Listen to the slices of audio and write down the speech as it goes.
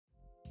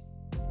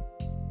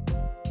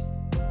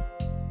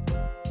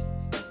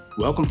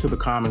Welcome to the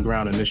Common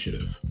Ground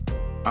Initiative.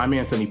 I'm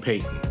Anthony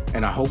Payton,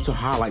 and I hope to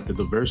highlight the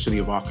diversity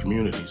of our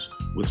communities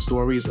with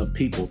stories of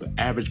people the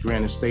average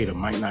Granite Stater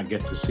might not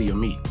get to see or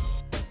meet.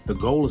 The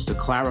goal is to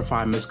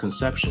clarify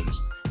misconceptions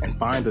and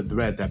find the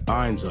thread that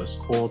binds us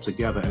all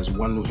together as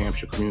one New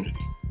Hampshire community.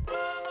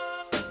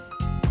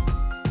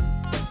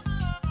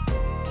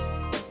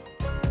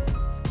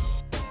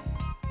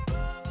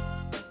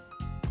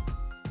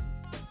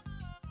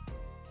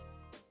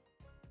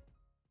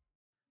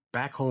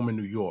 Back home in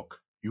New York,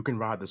 you can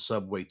ride the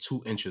subway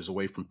 2 inches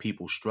away from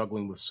people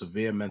struggling with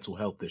severe mental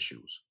health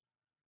issues.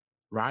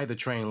 Ride the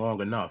train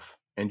long enough,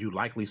 and you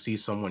likely see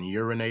someone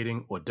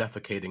urinating or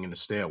defecating in the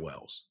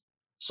stairwells.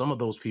 Some of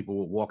those people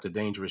will walk the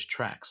dangerous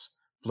tracks,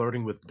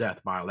 flirting with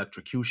death by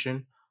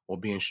electrocution or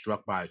being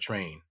struck by a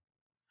train.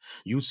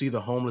 You see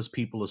the homeless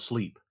people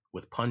asleep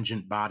with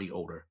pungent body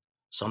odor,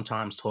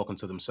 sometimes talking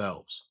to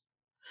themselves.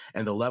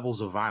 And the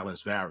levels of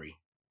violence vary.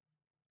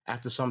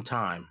 After some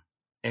time,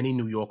 any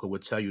New Yorker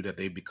would tell you that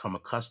they've become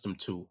accustomed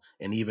to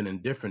and even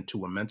indifferent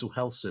to a mental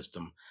health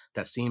system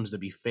that seems to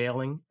be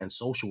failing and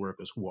social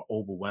workers who are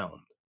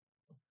overwhelmed.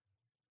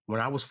 When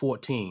I was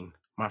 14,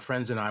 my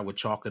friends and I would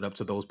chalk it up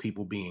to those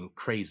people being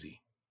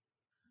crazy.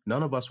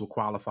 None of us were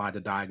qualified to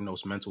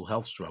diagnose mental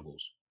health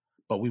struggles,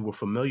 but we were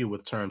familiar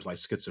with terms like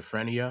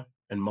schizophrenia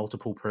and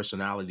multiple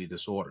personality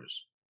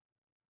disorders.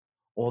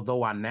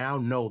 Although I now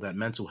know that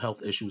mental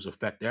health issues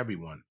affect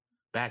everyone,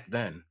 back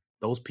then,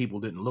 those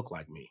people didn't look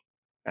like me,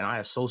 and I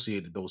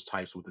associated those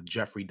types with the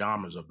Jeffrey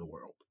Dahmers of the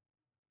world.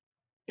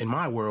 In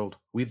my world,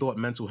 we thought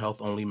mental health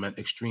only meant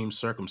extreme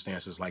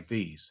circumstances like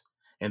these,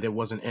 and there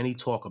wasn't any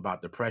talk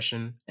about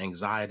depression,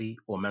 anxiety,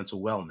 or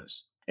mental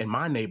wellness. In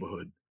my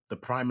neighborhood, the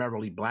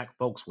primarily Black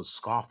folks would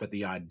scoff at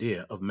the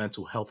idea of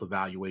mental health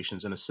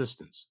evaluations and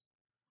assistance.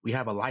 We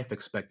have a life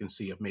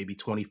expectancy of maybe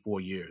 24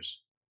 years.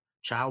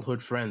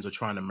 Childhood friends are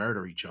trying to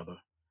murder each other,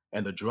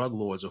 and the drug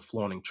lords are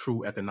flaunting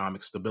true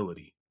economic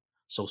stability.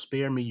 So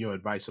spare me your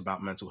advice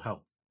about mental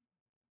health.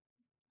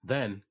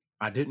 Then,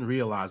 I didn't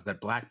realize that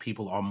Black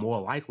people are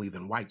more likely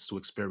than whites to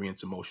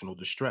experience emotional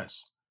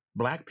distress.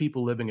 Black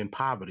people living in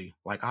poverty,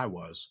 like I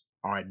was,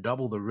 are at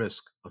double the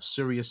risk of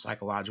serious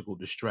psychological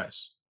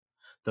distress.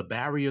 The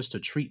barriers to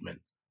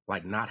treatment,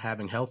 like not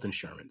having health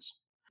insurance,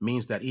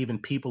 means that even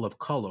people of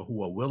color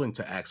who are willing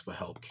to ask for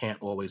help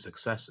can't always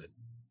access it.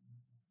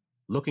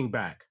 Looking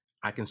back,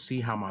 I can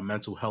see how my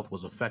mental health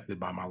was affected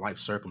by my life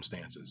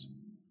circumstances.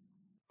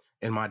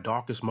 In my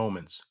darkest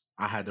moments,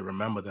 I had to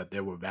remember that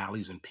there were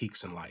valleys and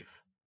peaks in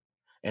life.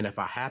 And if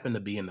I happened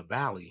to be in the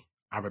valley,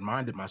 I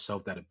reminded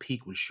myself that a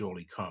peak would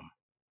surely come.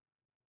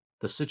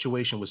 The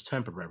situation was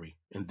temporary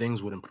and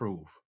things would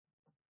improve.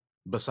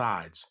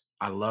 Besides,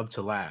 I loved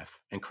to laugh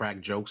and crack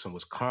jokes and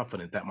was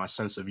confident that my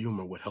sense of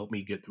humor would help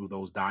me get through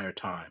those dire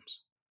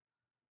times.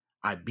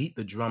 I beat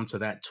the drum to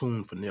that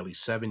tune for nearly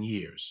 7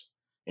 years,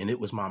 and it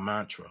was my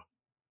mantra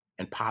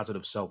and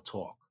positive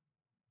self-talk.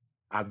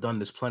 I've done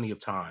this plenty of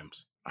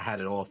times. I had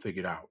it all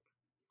figured out.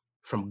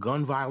 From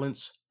gun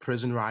violence,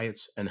 prison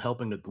riots, and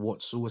helping to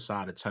thwart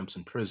suicide attempts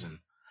in prison,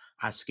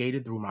 I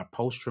skated through my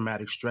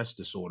post-traumatic stress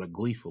disorder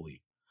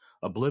gleefully,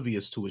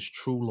 oblivious to its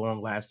true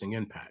long-lasting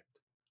impact.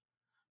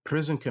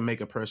 Prison can make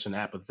a person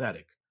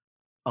apathetic,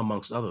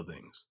 amongst other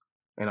things,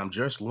 and I'm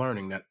just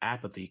learning that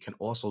apathy can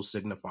also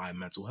signify a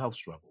mental health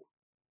struggle.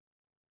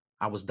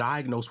 I was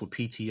diagnosed with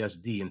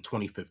PTSD in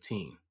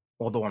 2015,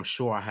 although I'm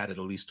sure I had it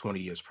at least 20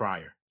 years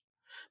prior.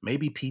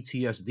 Maybe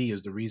PTSD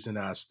is the reason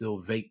that I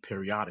still vape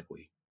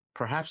periodically.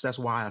 Perhaps that's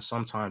why I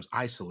sometimes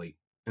isolate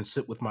and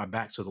sit with my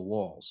back to the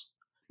walls,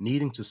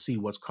 needing to see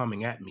what's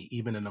coming at me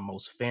even in the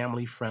most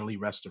family-friendly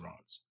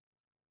restaurants.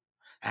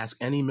 Ask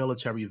any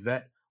military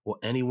vet or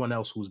anyone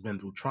else who's been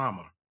through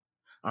trauma.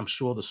 I'm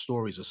sure the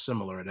stories are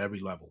similar at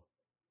every level.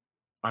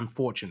 I'm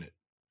fortunate.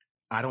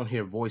 I don't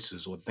hear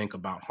voices or think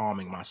about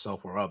harming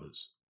myself or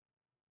others.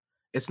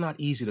 It's not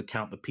easy to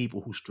count the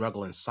people who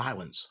struggle in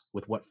silence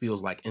with what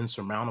feels like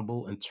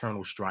insurmountable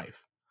internal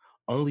strife,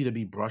 only to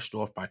be brushed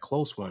off by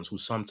close ones who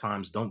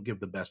sometimes don't give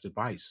the best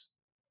advice.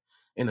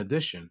 In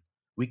addition,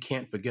 we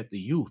can't forget the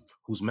youth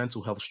whose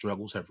mental health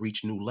struggles have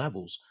reached new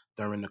levels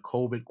during the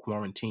COVID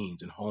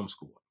quarantines and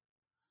homeschooling.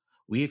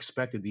 We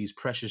expected these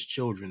precious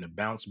children to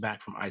bounce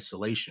back from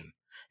isolation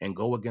and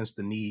go against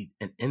the need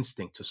and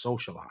instinct to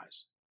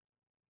socialize.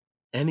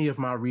 Any of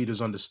my readers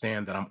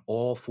understand that I'm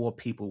all for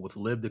people with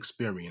lived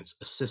experience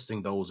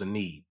assisting those in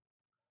need.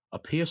 A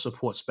peer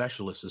support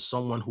specialist is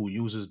someone who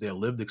uses their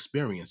lived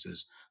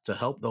experiences to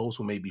help those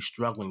who may be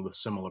struggling with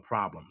similar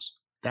problems.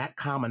 That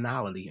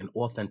commonality and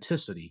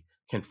authenticity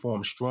can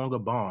form stronger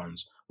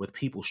bonds with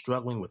people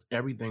struggling with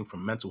everything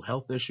from mental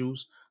health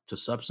issues to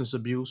substance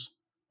abuse,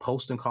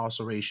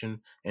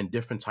 post-incarceration, and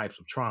different types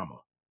of trauma.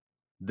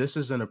 This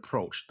is an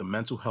approach the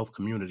mental health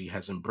community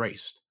has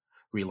embraced,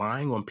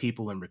 relying on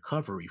people in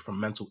recovery from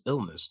mental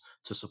illness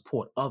to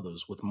support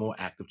others with more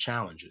active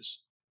challenges.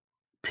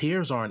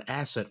 Peers are an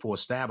asset for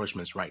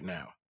establishments right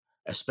now,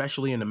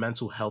 especially in the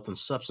mental health and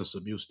substance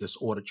abuse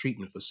disorder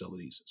treatment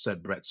facilities,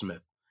 said Brett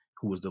Smith,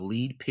 who is the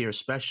lead peer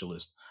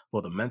specialist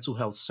for the Mental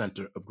Health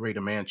Center of Greater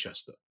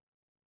Manchester.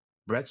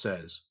 Brett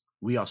says,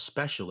 we are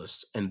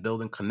specialists in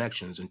building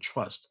connections and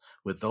trust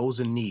with those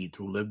in need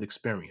through lived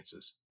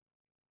experiences.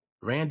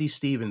 Randy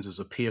Stevens is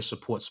a peer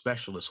support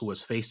specialist who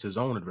has faced his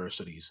own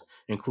adversities,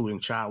 including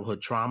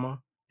childhood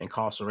trauma,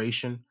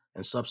 incarceration,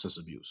 and substance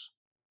abuse.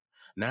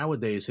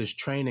 Nowadays, his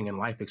training and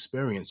life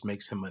experience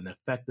makes him an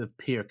effective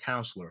peer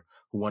counselor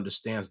who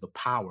understands the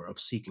power of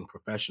seeking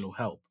professional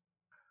help.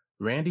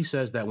 Randy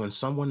says that when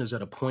someone is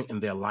at a point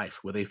in their life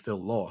where they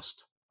feel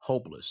lost,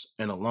 hopeless,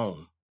 and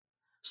alone,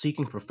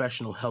 seeking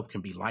professional help can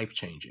be life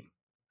changing.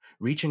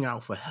 Reaching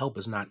out for help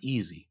is not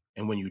easy,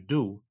 and when you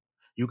do,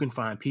 you can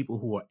find people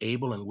who are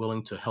able and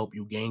willing to help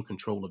you gain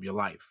control of your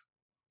life.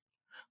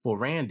 For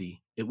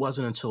Randy, it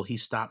wasn't until he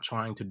stopped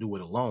trying to do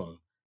it alone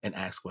and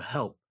asked for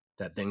help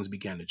that things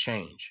began to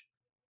change.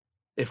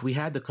 If we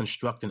had to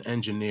construct and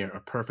engineer a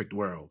perfect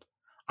world,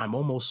 I'm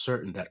almost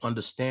certain that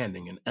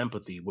understanding and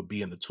empathy would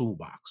be in the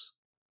toolbox.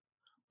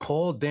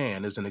 Paul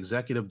Dan is an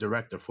executive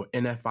director for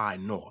NFI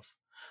North,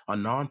 a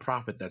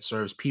nonprofit that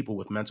serves people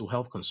with mental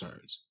health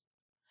concerns.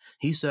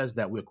 He says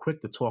that we're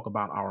quick to talk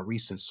about our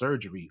recent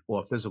surgery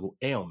or physical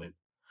ailment,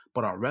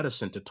 but are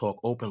reticent to talk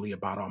openly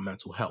about our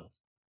mental health.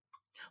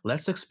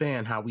 Let's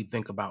expand how we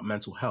think about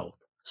mental health,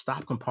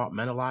 stop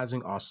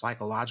compartmentalizing our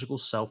psychological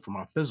self from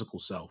our physical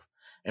self,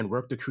 and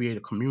work to create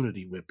a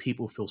community where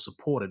people feel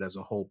supported as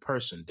a whole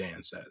person,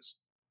 Dan says.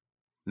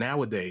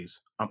 Nowadays,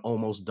 I'm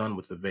almost done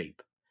with the vape,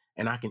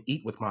 and I can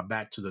eat with my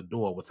back to the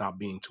door without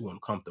being too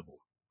uncomfortable.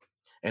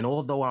 And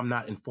although I'm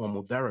not in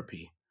formal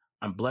therapy,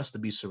 I'm blessed to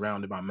be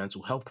surrounded by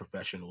mental health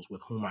professionals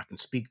with whom I can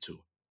speak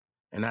to,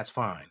 and that's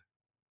fine.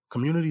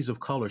 Communities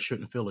of color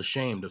shouldn't feel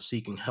ashamed of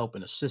seeking help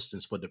and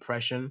assistance for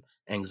depression,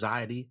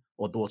 anxiety,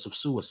 or thoughts of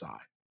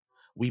suicide.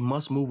 We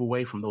must move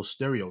away from those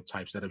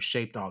stereotypes that have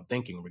shaped our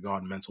thinking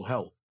regarding mental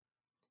health.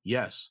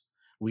 Yes,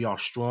 we are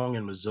strong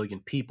and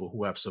resilient people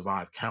who have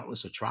survived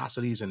countless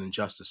atrocities and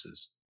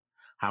injustices.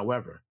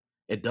 However,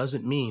 it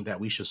doesn't mean that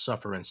we should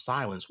suffer in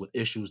silence with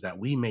issues that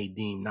we may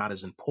deem not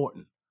as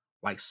important,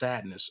 like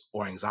sadness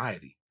or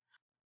anxiety.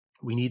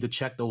 We need to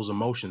check those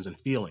emotions and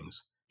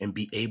feelings and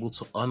be able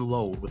to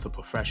unload with a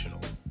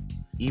professional.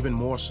 Even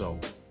more so,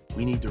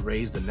 we need to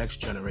raise the next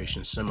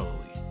generation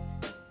similarly.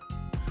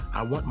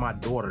 I want my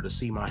daughter to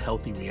see my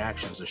healthy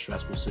reactions to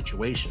stressful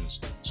situations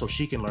so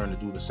she can learn to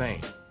do the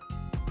same.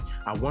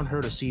 I want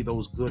her to see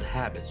those good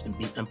habits and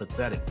be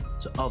empathetic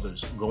to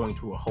others going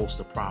through a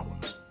host of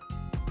problems.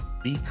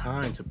 Be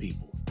kind to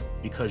people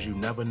because you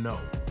never know.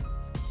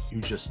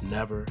 You just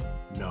never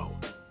know.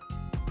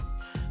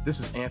 This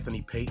is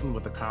Anthony Payton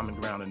with the Common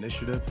Ground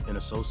Initiative in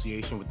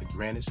association with the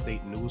Granite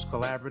State News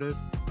Collaborative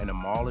and the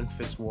Marlon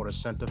Fitzwater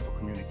Center for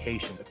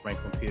Communication at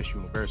Franklin Pierce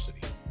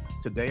University.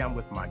 Today I'm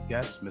with my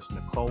guest, Ms.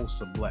 Nicole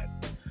Sublette.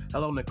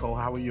 Hello, Nicole.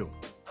 How are you?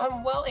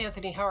 I'm well,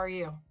 Anthony. How are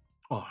you?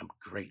 Oh, I'm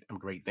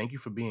great. Thank you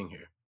for being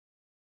here.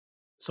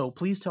 So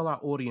please tell our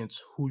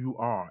audience who you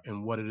are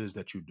and what it is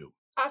that you do.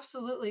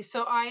 Absolutely.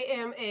 So, I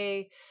am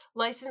a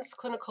licensed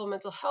clinical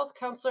mental health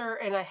counselor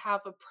and I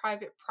have a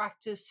private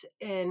practice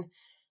in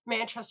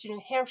Manchester,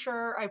 New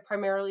Hampshire. I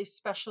primarily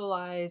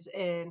specialize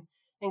in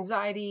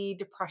anxiety,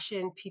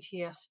 depression,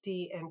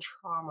 PTSD, and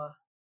trauma.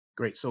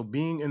 Great. So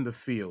being in the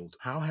field,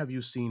 how have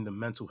you seen the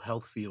mental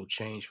health field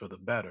change for the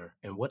better?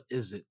 And what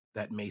is it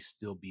that may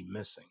still be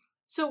missing?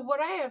 So,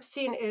 what I have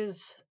seen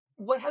is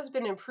what has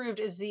been improved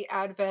is the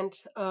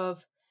advent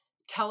of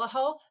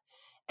telehealth.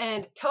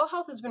 And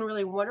telehealth has been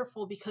really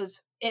wonderful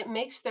because it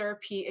makes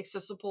therapy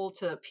accessible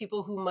to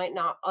people who might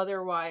not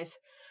otherwise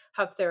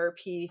have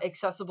therapy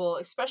accessible,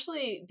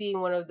 especially being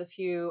one of the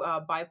few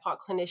BIPOC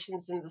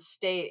clinicians in the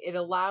state. It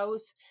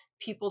allows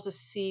people to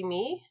see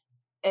me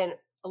and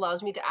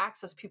allows me to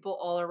access people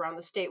all around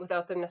the state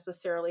without them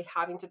necessarily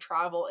having to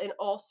travel. And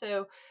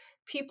also,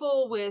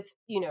 people with,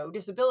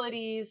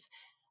 disabilities,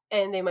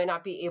 and they might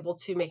not be able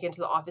to make it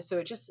into the office. So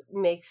it just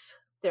makes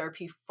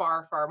therapy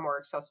far, far more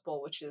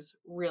accessible, which is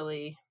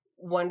really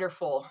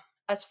wonderful.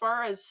 As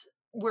far as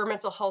where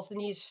mental health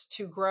needs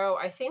to grow,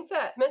 I think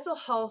that mental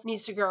health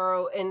needs to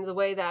grow in the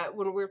way that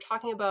when we're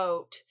talking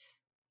about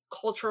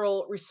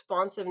cultural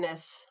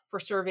responsiveness for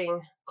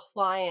serving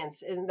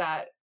clients, in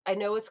that I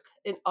know it's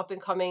up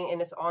and coming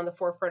and it's on the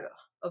forefront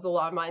of the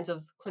law minds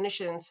of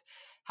clinicians.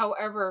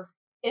 However,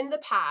 in the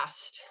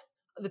past,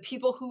 the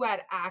people who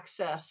had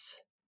access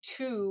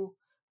to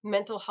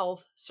mental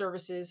health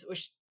services,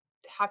 which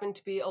happened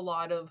to be a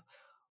lot of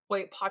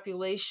white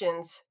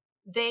populations,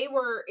 they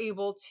were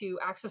able to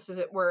access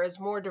it, whereas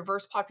more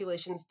diverse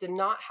populations did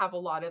not have a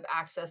lot of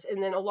access.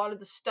 And then a lot of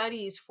the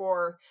studies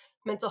for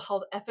mental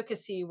health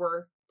efficacy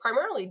were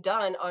primarily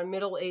done on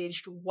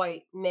middle-aged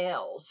white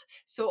males.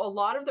 So a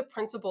lot of the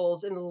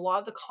principles and a lot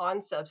of the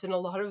concepts and a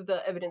lot of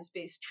the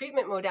evidence-based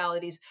treatment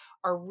modalities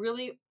are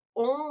really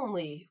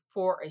only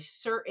for a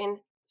certain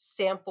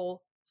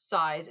sample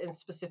size and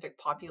specific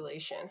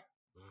population.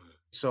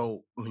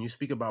 So when you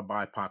speak about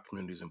BIPOC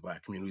communities and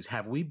Black communities,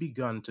 have we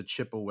begun to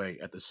chip away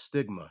at the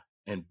stigma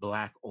in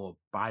Black or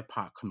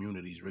BIPOC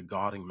communities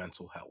regarding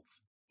mental health?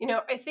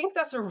 I think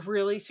that's a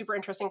really super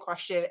interesting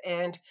question.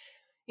 And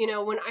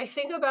When I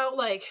think about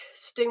like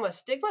stigma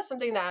is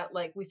something that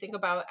like we think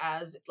about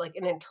as like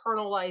an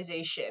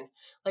internalization.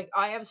 Like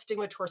I have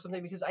stigma towards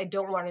something because I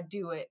don't want to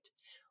do it.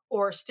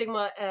 Or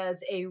stigma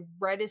as a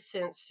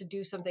reticence to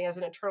do something as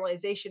an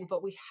internalization,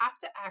 but we have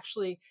to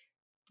actually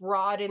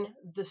broaden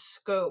the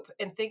scope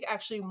and think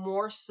actually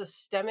more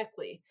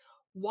systemically.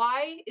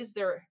 Why is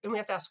there, and we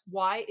have to ask,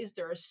 why is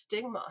there a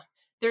stigma?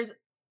 There's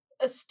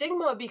a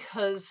stigma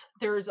because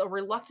there's a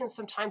reluctance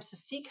sometimes to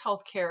seek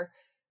healthcare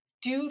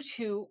due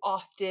to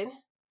often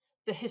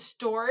the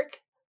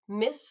historic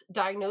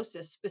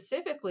misdiagnosis,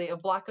 specifically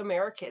of Black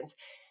Americans.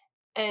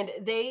 And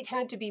they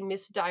tended to be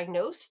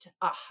misdiagnosed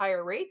at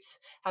higher rates,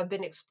 have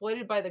been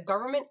exploited by the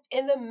government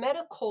and the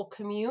medical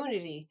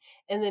community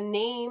in the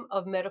name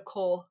of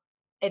medical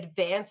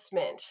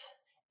advancement.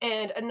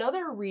 And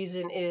another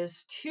reason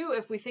is, too,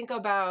 if we think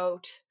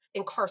about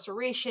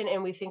incarceration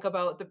and we think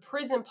about the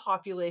prison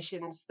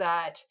populations,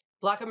 that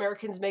Black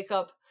Americans make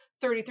up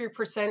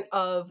 33%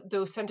 of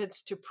those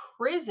sentenced to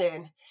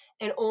prison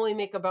and only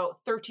make about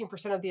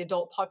 13% of the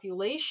adult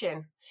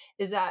population,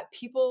 is that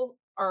people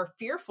are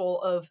fearful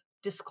of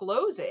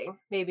disclosing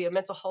maybe a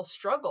mental health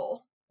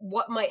struggle.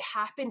 What might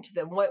happen to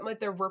them? What might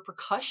their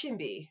repercussion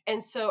be?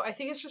 And so I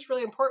think it's just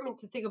really important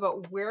to think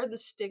about where the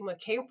stigma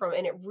came from.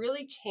 And it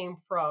really came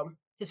from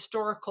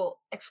historical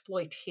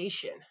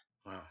exploitation.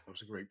 Wow, that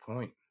was a great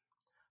point.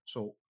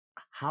 So,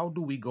 how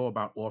do we go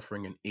about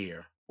offering an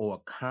ear or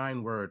a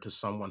kind word to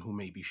someone who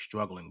may be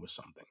struggling with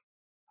something?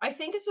 I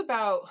think it's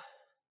about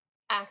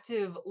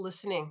active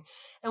listening.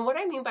 And what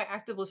I mean by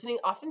active listening,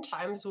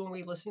 oftentimes when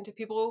we listen to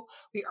people,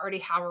 we already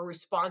have a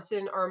response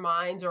in our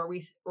minds, or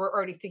we're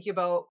already thinking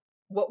about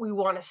what we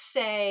want to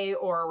say,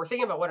 or we're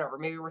thinking about whatever.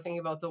 Maybe we're thinking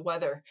about the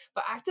weather.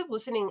 But active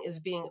listening is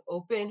being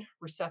open,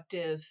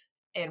 receptive,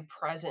 and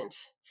present.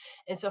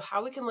 And so,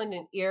 how we can lend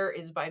an ear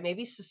is by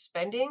maybe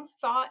suspending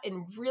thought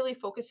and really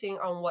focusing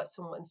on what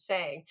someone's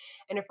saying.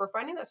 And if we're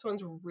finding that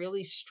someone's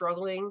really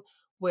struggling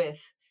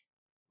with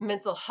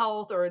mental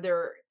health, or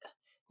they're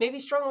maybe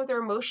struggling with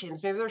their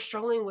emotions, maybe they're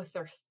struggling with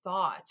their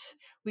thoughts,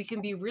 we can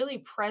be really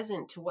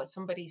present to what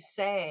somebody's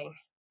saying.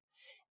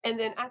 And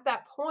then at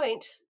that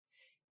point,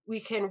 we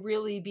can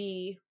really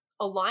be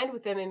aligned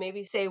with them and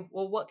maybe say,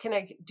 well, what can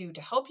I do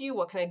to help you?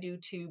 What can I do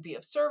to be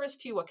of service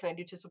to you? What can I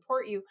do to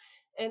support you?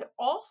 And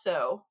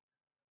also,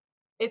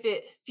 if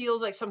it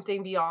feels like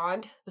something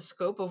beyond the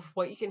scope of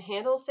what you can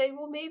handle, say,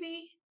 well,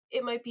 maybe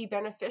it might be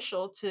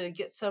beneficial to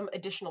get some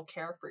additional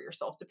care for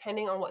yourself,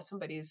 depending on what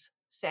somebody's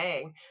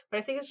saying. But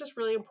I think it's just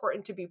really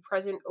important to be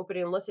present, open,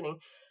 and listening.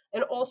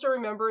 And also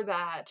remember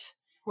that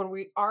when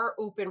we are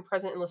open,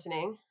 present, and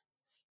listening,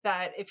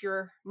 that if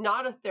you're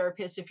not a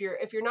therapist, if you're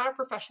not a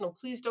professional,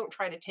 please don't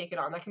try to take it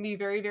on. That can be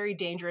very, very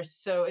dangerous.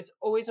 So it's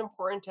always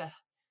important to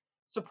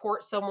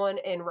support someone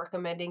in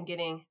recommending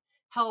getting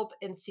help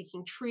and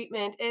seeking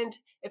treatment. And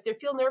if they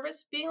feel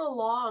nervous, being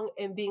along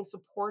and being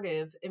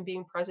supportive and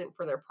being present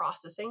for their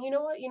processing. You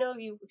know what?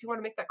 If you want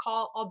to make that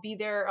call, I'll be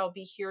there. I'll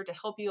be here to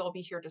help you. I'll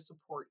be here to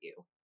support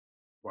you.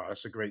 Wow,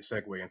 that's a great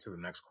segue into the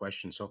next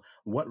question. So,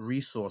 what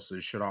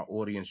resources should our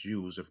audience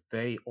use if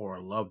they or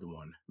a loved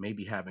one may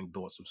be having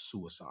thoughts of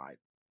suicide?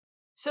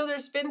 So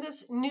there's been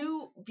this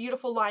new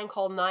beautiful line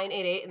called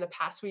 988. In the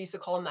past, we used to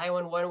call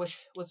 911, which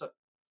was an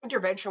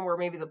intervention where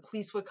maybe the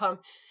police would come.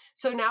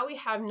 So now we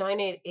have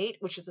 988,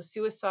 which is a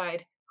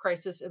suicide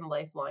crisis and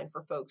lifeline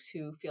for folks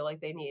who feel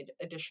like they need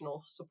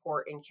additional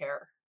support and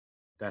care.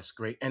 That's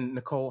great. And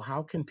Nicole,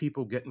 how can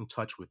people get in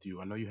touch with you?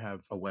 I know you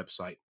have a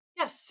website.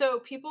 Yes, so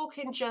people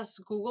can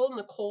just Google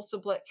Nicole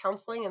Sublette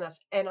Counseling, and that's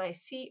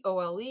Nicole,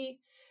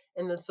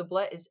 and the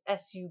Sublette is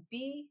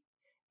Sublette.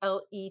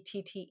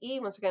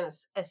 Once again,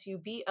 it's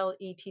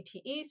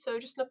Sublette. So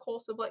just Nicole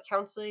Sublette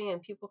Counseling,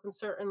 and people can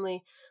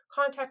certainly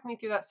contact me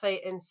through that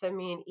site and send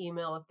me an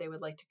email if they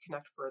would like to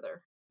connect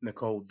further.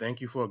 Nicole,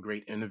 thank you for a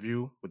great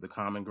interview with the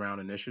Common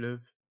Ground Initiative,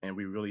 and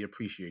we really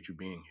appreciate you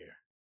being here.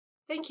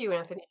 Thank you,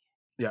 Anthony.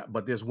 Yeah,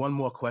 but there's one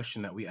more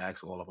question that we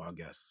ask all of our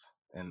guests,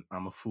 and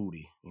I'm a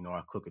foodie.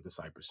 I cook at the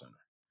Cypress Center.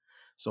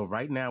 So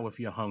right now, if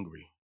you're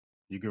hungry,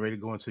 you get ready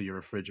to go into your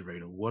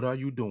refrigerator. What are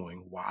you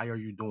doing? Why are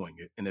you doing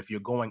it? And if you're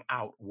going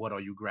out, what are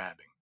you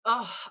grabbing?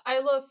 Oh, I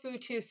love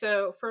food too.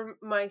 So for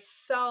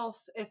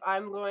myself, if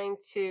I'm going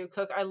to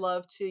cook, I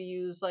love to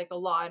use like a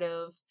lot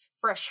of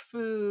fresh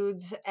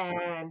foods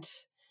and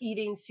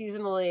eating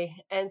seasonally.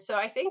 And so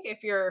I think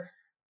if you're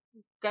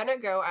gonna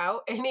go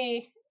out,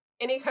 any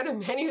kind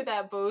of menu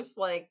that boasts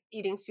like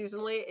eating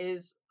seasonally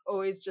is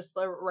always just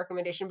a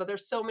recommendation. But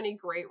there's so many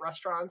great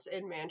restaurants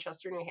in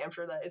Manchester, New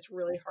Hampshire, that it's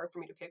really hard for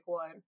me to pick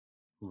one.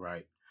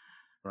 Right,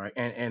 right.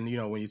 And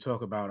when you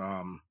talk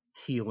about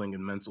healing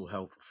and mental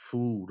health,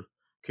 food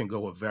can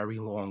go a very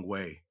long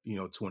way,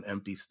 to an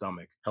empty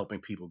stomach, helping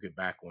people get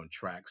back on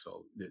track.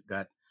 So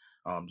that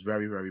is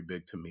very, very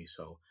big to me.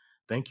 So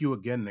thank you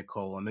again,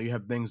 Nicole. I know you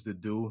have things to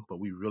do, but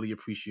we really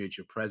appreciate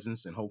your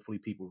presence, and hopefully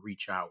people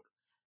reach out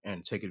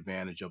and take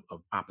advantage of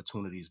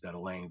opportunities that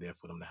are laying there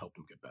for them to help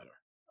them get better.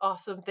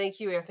 Awesome. Thank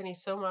you, Anthony,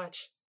 so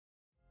much.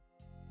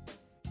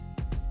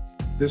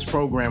 This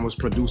program was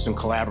produced in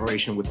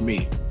collaboration with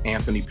me,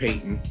 Anthony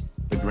Payton,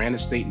 the Granite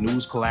State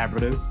News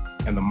Collaborative,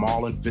 and the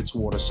Marlon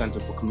Fitzwater Center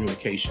for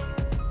Communication.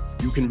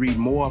 You can read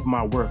more of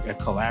my work at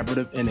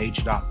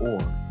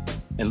collaborativenh.org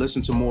and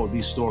listen to more of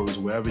these stories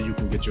wherever you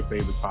can get your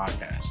favorite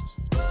podcasts.